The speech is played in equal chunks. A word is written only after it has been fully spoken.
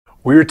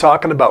We are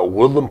talking about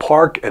Woodland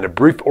Park and a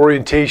brief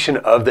orientation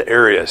of the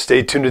area.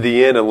 Stay tuned to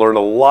the end and learn a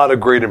lot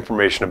of great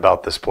information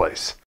about this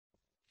place.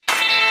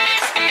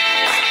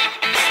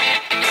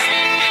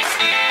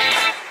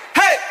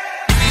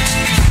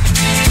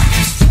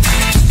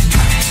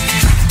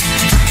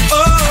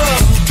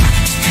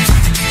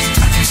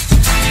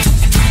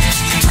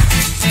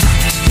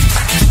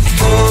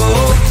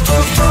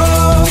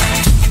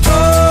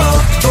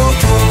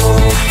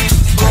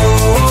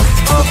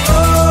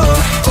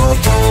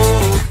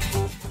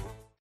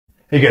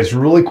 Hey guys,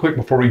 really quick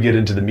before we get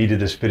into the meat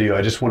of this video,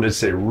 I just wanted to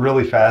say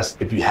really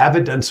fast, if you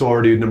haven't done so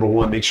already, number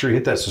one, make sure you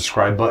hit that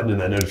subscribe button and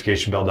that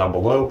notification bell down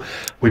below.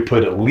 We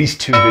put at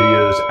least 2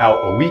 videos out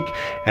a week,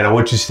 and I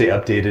want you to stay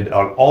updated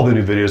on all the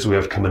new videos we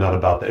have coming out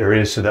about the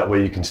area, so that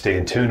way you can stay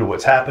in tune to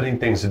what's happening,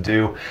 things to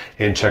do,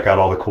 and check out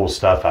all the cool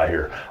stuff out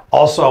here.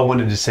 Also, I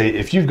wanted to say,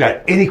 if you've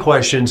got any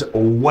questions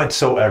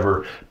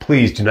whatsoever,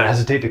 please do not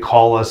hesitate to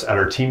call us at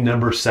our team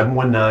number,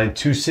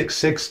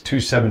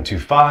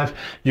 719-266-2725.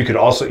 You could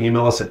also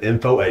email us at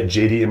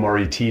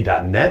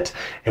info@jdmret.net,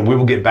 and we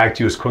will get back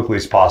to you as quickly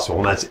as possible.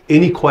 And that's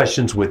any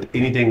questions with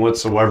anything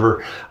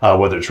whatsoever,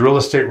 whether it's real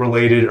estate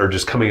related or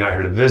just coming out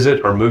here to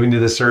visit or moving to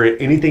this area,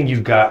 anything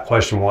you've got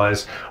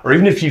question-wise, or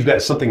even if you've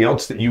got something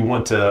else that you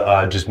want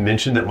to just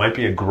mention that might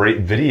be a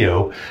great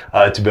video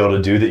to be able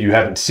to do that you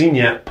haven't seen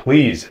yet,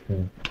 please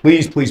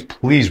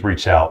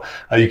reach out.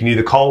 You can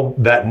either call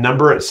that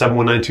number at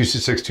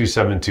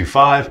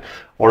 719-266-2725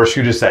 or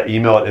shoot us that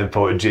email at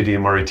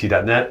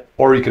info@jdmret.net,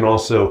 or you can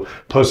also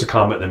post a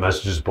comment in the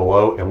messages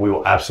below, and we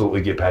will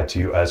absolutely get back to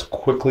you as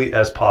quickly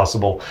as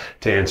possible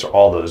to answer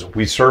all those.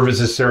 We service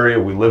this area,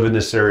 we live in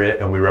this area,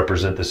 and we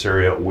represent this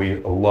area. We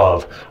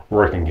love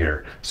working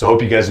here. So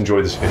hope you guys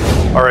enjoy this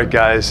video. All right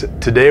guys,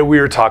 today we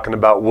are talking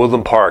about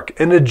Woodland Park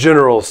in a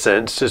general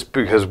sense, just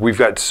because we've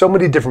got so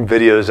many different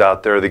videos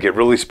out there that get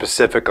really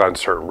specific on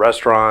certain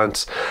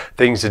restaurants,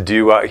 things to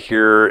do out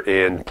here,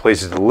 and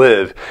places to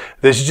live.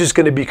 This is just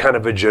going to be kind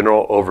of a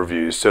general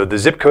overview. So the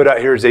zip code out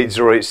here is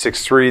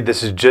 80863.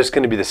 This is just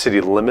going to be the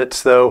city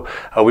limits though.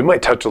 We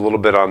might touch a little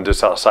bit on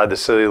just outside the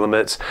city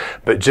limits,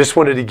 but just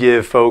wanted to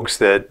give folks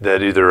that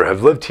either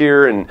have lived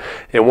here and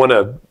want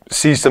to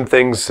see some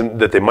things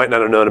that they might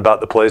not have known about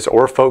the place,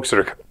 or folks that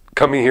are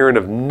coming here and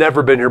have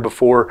never been here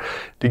before,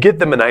 to get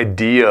them an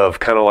idea of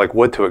kind of like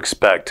what to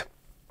expect.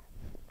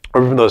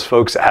 Or even those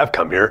folks that have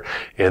come here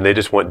and they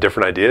just want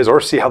different ideas,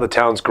 or see how the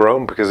town's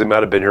grown because they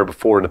might have been here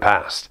before in the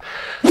past.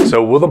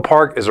 So Woodland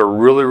Park is a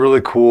really, really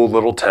cool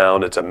little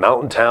town. It's a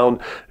mountain town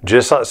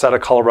just outside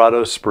of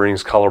Colorado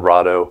Springs,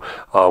 Colorado.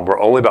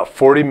 We're only about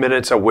 40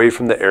 minutes away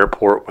from the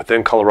airport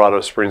within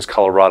Colorado Springs,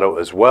 Colorado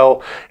as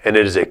well. And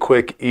it is a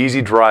quick,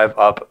 easy drive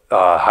up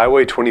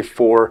Highway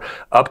 24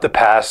 up the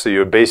pass. So you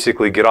would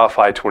basically get off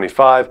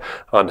I-25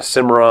 on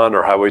Cimarron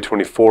or Highway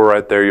 24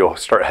 right there. You'll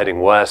start heading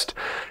west.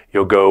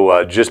 You'll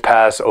go just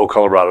past Old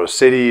Colorado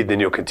City, then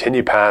you'll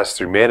continue past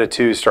through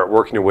Manitou, start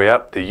working your way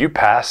up the Ute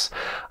Pass,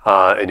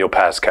 and you'll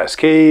pass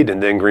Cascade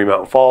and then Green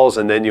Mountain Falls,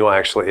 and then you'll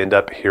actually end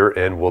up here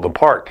in Woodland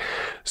Park.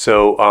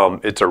 So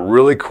it's a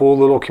really cool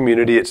little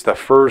community. It's the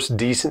first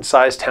decent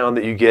sized town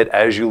that you get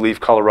as you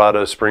leave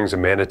Colorado Springs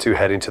and Manitou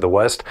heading to the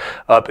west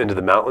up into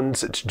the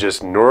mountains. It's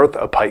just north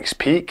of Pikes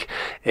Peak,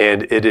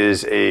 and it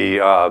is a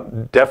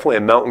definitely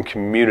a mountain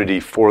community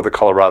for the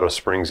Colorado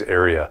Springs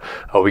area.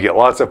 We get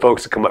lots of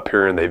folks that come up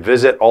here and they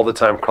visit all the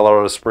time,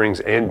 Colorado Springs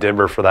and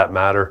Denver for that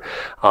matter,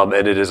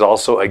 and it is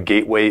also a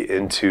gateway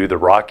into the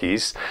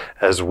Rockies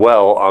as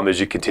well. As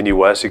you continue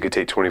west, you could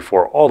take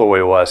 24 all the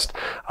way west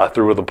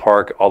through Woodland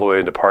Park, all the way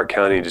into Park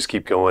County, and just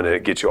keep going, and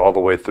it gets you all the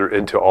way through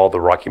into all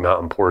the Rocky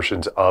Mountain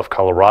portions of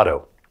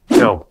Colorado.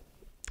 Now,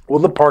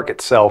 Woodland Park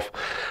itself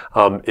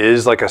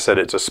is, like I said,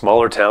 it's a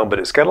smaller town, but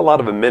it's got a lot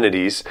of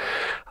amenities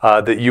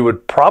that you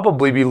would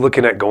probably be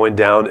looking at going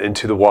down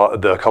into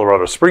the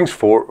Colorado Springs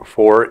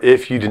for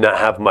if you did not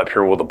have them up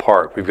here in Woodland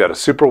Park. We've got a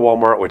super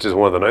Walmart, which is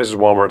one of the nicest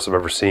Walmarts I've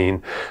ever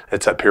seen.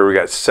 It's up here. We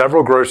got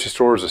several grocery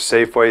stores, a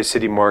Safeway,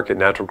 City Market,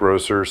 Natural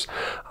Grocers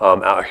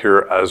out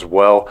here as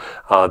well.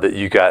 That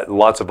you got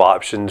lots of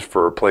options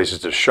for places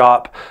to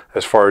shop.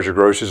 As far as your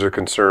groceries are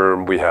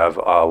concerned, we have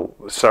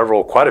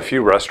quite a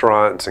few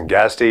restaurants and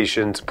gas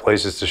stations,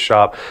 places to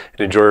shop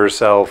and enjoy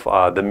yourself.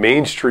 The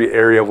Main Street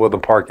area of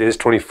Woodland Park is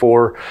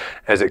 24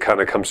 as it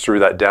kind of comes through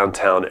that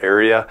downtown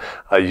area.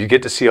 You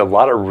get to see a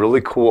lot of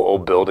really cool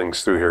old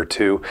buildings through here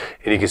too,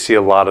 and you can see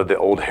a lot of the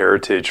old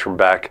heritage from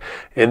back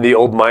in the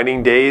old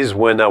mining days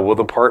when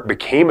Woodland Park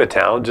became a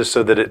town, just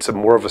so that it's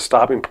more of a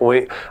stopping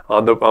point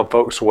on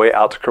folks' way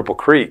out to Cripple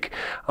Creek.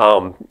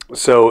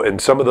 So, and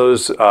some of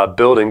those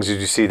buildings, as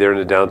you see there in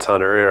the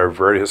downtown area, are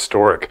very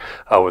historic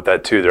with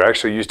that too. There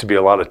actually used to be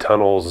a lot of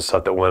tunnels and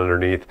stuff that went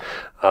underneath.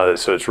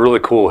 So it's really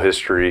cool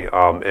history,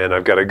 and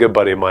I've got a good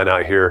buddy of mine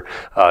out here,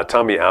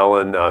 Tommy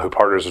Allen, who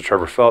partners with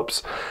Trevor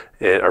Phipps,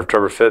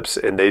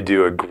 and they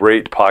do a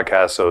great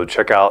podcast. So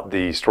check out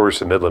the Stories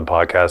from Midland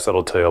podcast.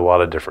 That'll tell you a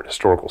lot of different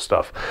historical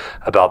stuff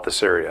about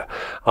this area.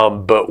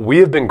 But we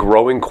have been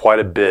growing quite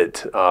a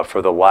bit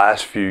for the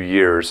last few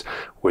years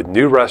with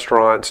new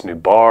restaurants, new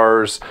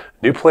bars,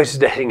 new places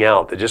to hang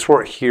out that just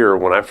weren't here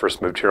when I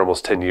first moved here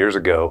almost 10 years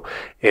ago.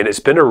 And it's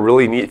been a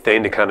really neat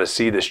thing to kind of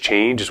see this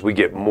change as we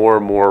get more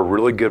and more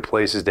really good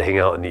places to hang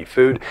out and eat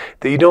food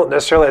that you don't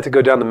necessarily have to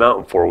go down the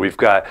mountain for. We've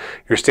got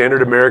your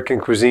standard American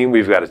cuisine,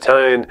 we've got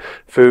Italian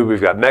food,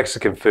 we've got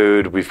Mexican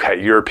food, we've got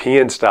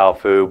European style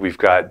food, we've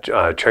got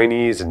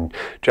Chinese and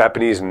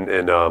Japanese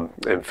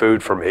and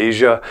food from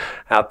Asia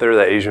out there,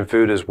 that Asian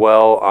food as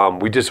well.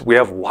 We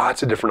have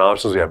lots of different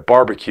options. We have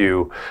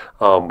barbecue,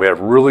 we have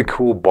really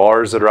cool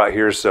bars that are out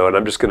here. So, and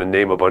I'm just going to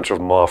name a bunch of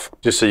them off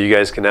just so you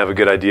guys can have a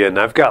good idea. And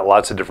I've got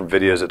lots of different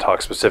videos that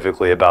talk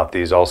specifically about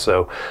these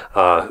also.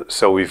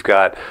 So we've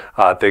got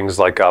things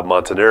like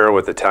Montanero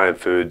with Italian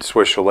food,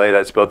 Swiss Chalet,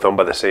 that's both owned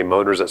by the same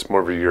owners. That's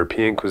more of a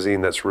European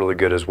cuisine. That's really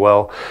good as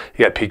well.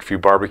 You got Peak View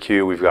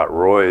Barbecue. We've got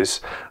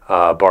Roy's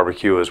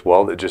barbecue as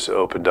well that just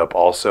opened up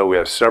also. We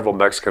have several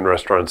Mexican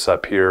restaurants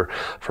up here,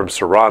 from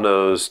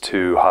Serrano's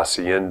to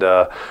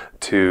Hacienda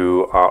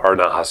to, or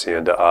not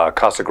Hacienda,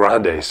 Casa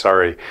Grande,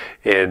 sorry,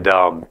 and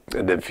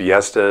then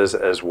Fiestas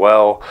as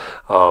well.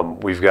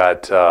 We've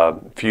got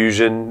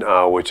Fusion,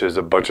 which is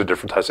a bunch of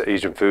different types of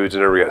Asian foods,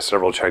 and then we got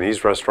several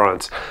Chinese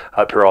restaurants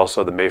up here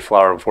also, the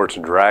Mayflower and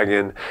Fortune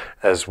Dragon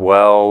as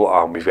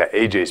well. We've got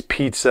AJ's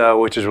Pizza,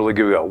 which is really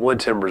good. We got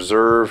 110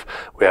 Reserve.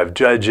 We have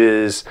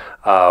Judges.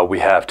 We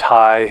have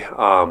Thai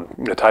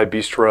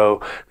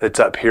Bistro that's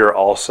up here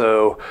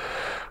also.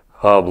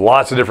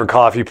 Lots of different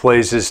coffee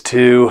places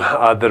too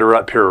that are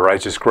up here.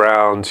 Righteous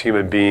Grounds,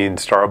 Human Bean,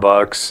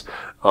 Starbucks,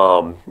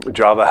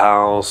 Java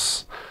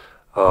House.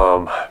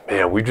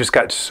 Man, we've just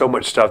got so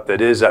much stuff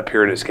that is up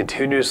here, and it's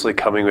continuously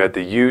coming. We had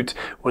the Ute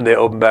when they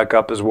open back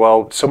up as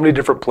well. So many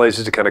different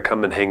places to kind of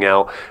come and hang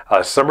out.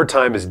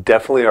 Summertime is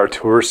definitely our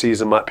tour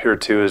season up here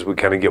too, as we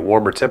kind of get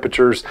warmer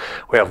temperatures.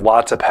 We have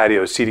lots of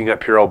patio seating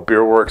up here.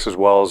 Beer Works as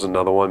well as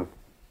another one.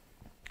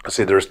 Let's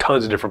see, there's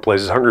tons of different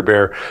places. Hungry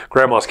Bear,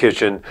 Grandma's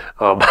Kitchen,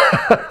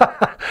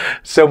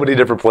 so many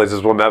different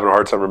places. Well, I'm having a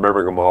hard time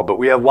remembering them all, but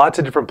we have lots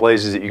of different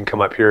places that you can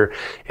come up here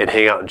and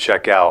hang out and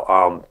check out.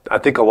 I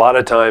think a lot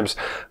of times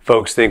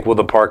folks think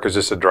Woodland Park is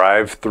just a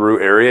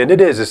drive-through area, and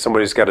it is if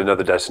somebody's got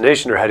another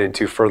destination they're heading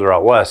to further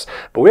out west.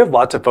 But we have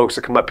lots of folks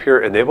that come up here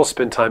and they will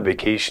spend time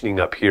vacationing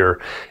up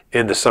here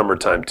in the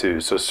summertime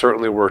too, so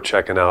certainly worth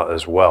checking out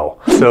as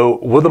well. So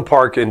Woodland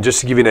Park, and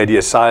just to give you an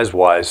idea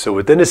size-wise, so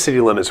within the city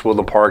limits,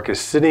 Woodland Park is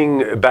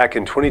sitting back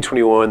in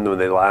 2021 when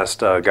they last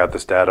got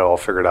this data all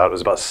figured out. It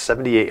was about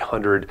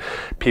 7,800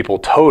 people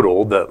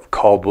total that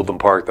called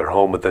Woodland Park their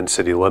home within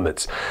city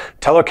limits.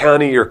 Teller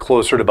County, you're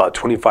closer to about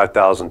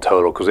 25,000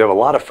 total, because we have a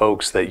lot of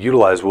folks that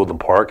utilize Woodland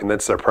Park, and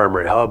that's their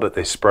primary hub, but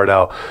they spread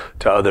out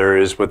to other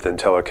areas within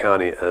Teller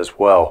County as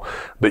well.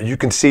 But you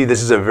can see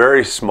this is a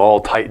very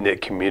small,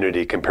 tight-knit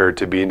community compared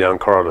to being down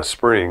Colorado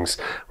Springs,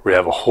 where we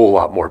have a whole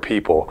lot more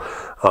people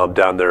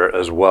down there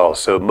as well.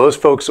 So most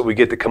folks that we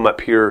get to come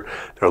up here,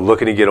 they're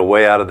looking to get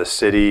away out of the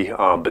city,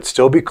 but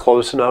still be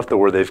close enough to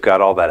where they've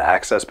got all that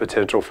access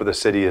potential for the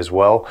city as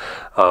well,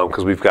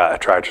 because we've got a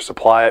Tractor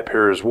Supply up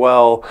here as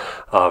well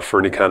for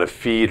any kind of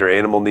feed or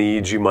animal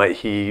needs you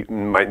might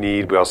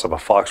need. We also have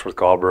a Foxworth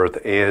Galbraith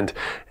and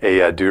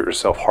a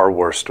do-it-yourself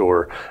hardware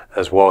store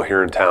as well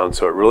here in town.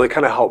 So it really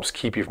kind of helps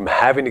keep you from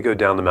having to go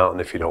down the mountain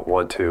if you don't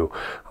want to.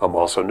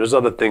 Also, and there's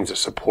other things that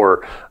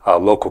support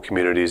local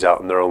communities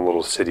out in their own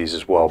little cities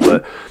as well.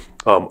 But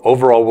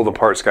overall, Woodland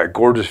Park's got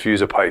gorgeous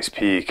views of Pikes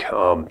Peak,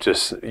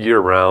 just year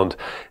round.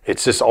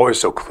 It's just always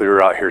so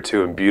clear out here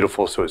too, and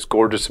beautiful. So it's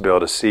gorgeous to be able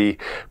to see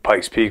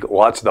Pikes Peak.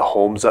 Lots of the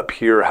homes up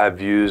here have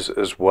views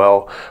as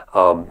well.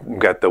 We've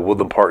got the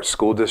Woodland Park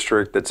School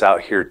District that's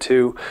out here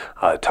too.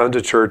 Tons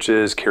of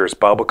churches. Charis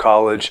Bible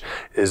College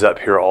is up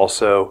here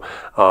also.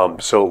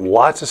 So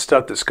lots of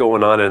stuff that's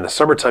going on. And in the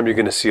summertime, you're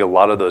going to see a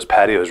lot of those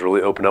patios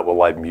really open up with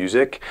live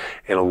music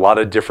and a lot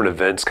of different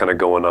events kind of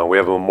going on. We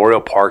have a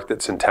Memorial Park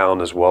that's in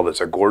town as well.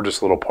 It's a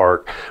gorgeous little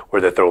park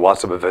where they throw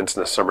lots of events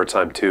in the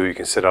summertime too. You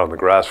can sit out on the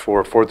grass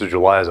floor. 4th of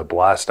July is a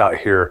blast out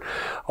here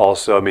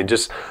also. I mean,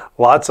 just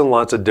lots and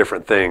lots of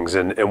different things.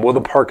 And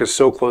Woodland Park is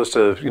so close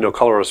to,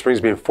 Colorado Springs,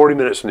 being 40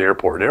 minutes from the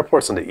airport. And the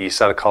airport's on the east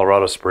side of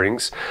Colorado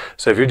Springs.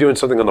 So if you're doing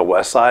something on the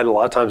west side, a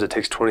lot of times it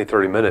takes 20,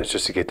 30 minutes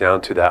just to get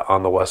down to that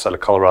on the west side of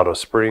Colorado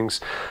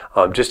Springs.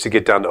 Just to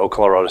get down to Old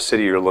Colorado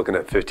City, you're looking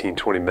at 15,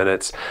 20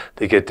 minutes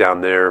to get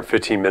down there,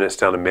 15 minutes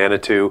down to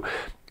Manitou.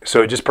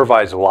 So it just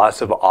provides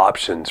lots of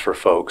options for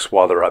folks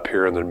while they're up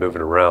here and they're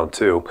moving around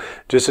too,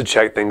 just to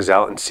check things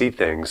out and see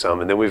things.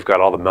 And then we've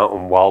got all the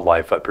mountain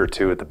wildlife up here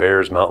too, with the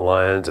bears, mountain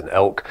lions, and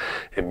elk,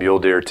 and mule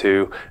deer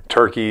too,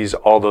 turkeys,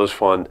 all those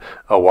fun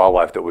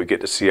wildlife that we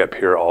get to see up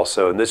here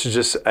also. And this is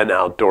just an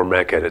outdoor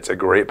mecca. It's a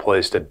great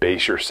place to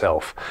base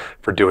yourself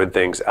for doing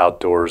things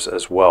outdoors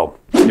as well.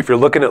 If you're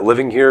looking at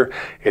living here,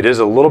 it is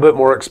a little bit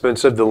more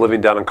expensive than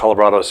living down in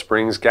Colorado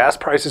Springs. Gas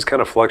prices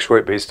kind of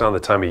fluctuate based on the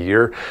time of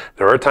year.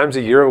 There are times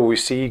of year where we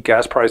see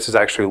gas prices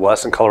actually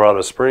less in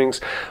Colorado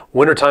Springs.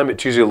 Wintertime,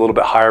 it's usually a little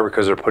bit higher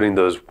because they're putting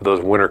those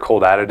winter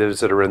cold additives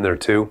that are in there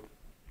too.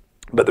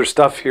 But there's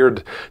stuff here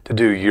to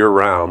do year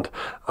round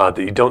that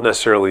you don't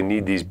necessarily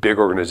need these big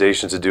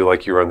organizations to do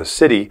like you are in the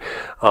city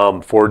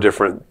for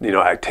different,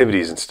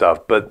 activities and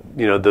stuff. But,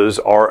 those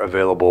are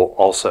available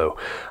also.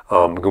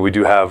 We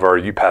do have our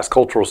UPass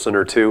Cultural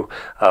Center too,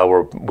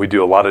 where we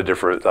do a lot of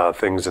different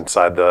things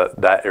inside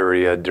that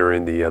area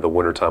during the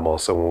wintertime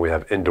also, when we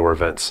have indoor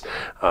events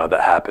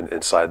that happen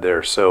inside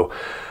there. So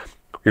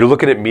you're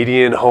looking at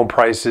median home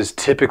prices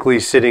typically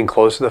sitting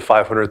close to the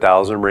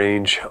 500,000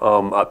 range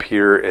up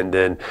here, and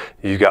then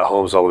you've got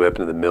homes all the way up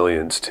into the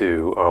millions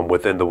too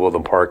within the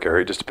Woodland Park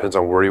area. It just depends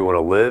on where you want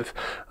to live,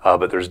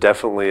 but there's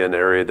definitely an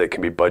area that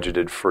can be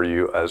budgeted for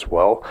you as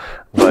well.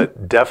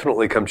 But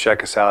definitely come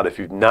check us out if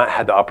you've not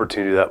had the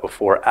opportunity to do that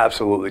before.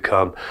 Absolutely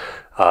come.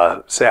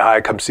 Say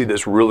hi, come see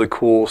this really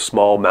cool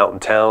small mountain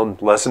town,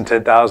 less than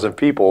 10,000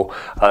 people,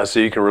 so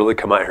you can really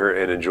come out here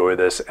and enjoy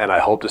this, and I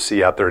hope to see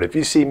you out there. And if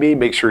you see me,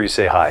 make sure you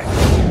say hi.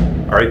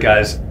 All right,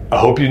 guys, I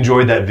hope you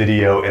enjoyed that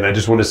video, and I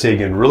just want to say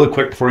again really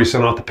quick before you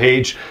sign off the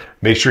page,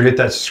 make sure you hit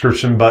that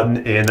subscription button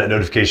and that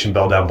notification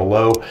bell down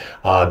below.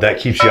 That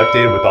keeps you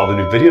updated with all the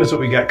new videos that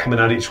we got coming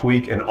out each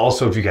week. And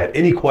also, if you got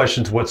any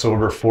questions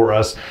whatsoever for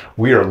us,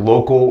 we are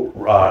local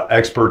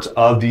experts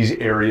of these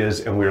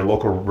areas, and we are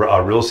local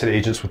real estate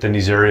agents within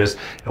these areas,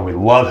 and we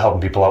love helping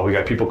people out. We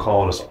got people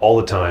calling us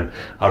all the time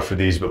for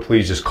these, but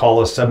please just call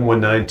us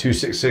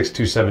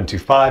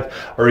 719-266-2725,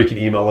 or you can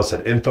email us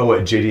at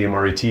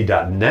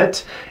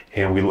info@jdmret.net,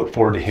 and we look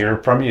forward to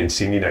hearing from you and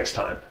seeing you next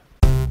time.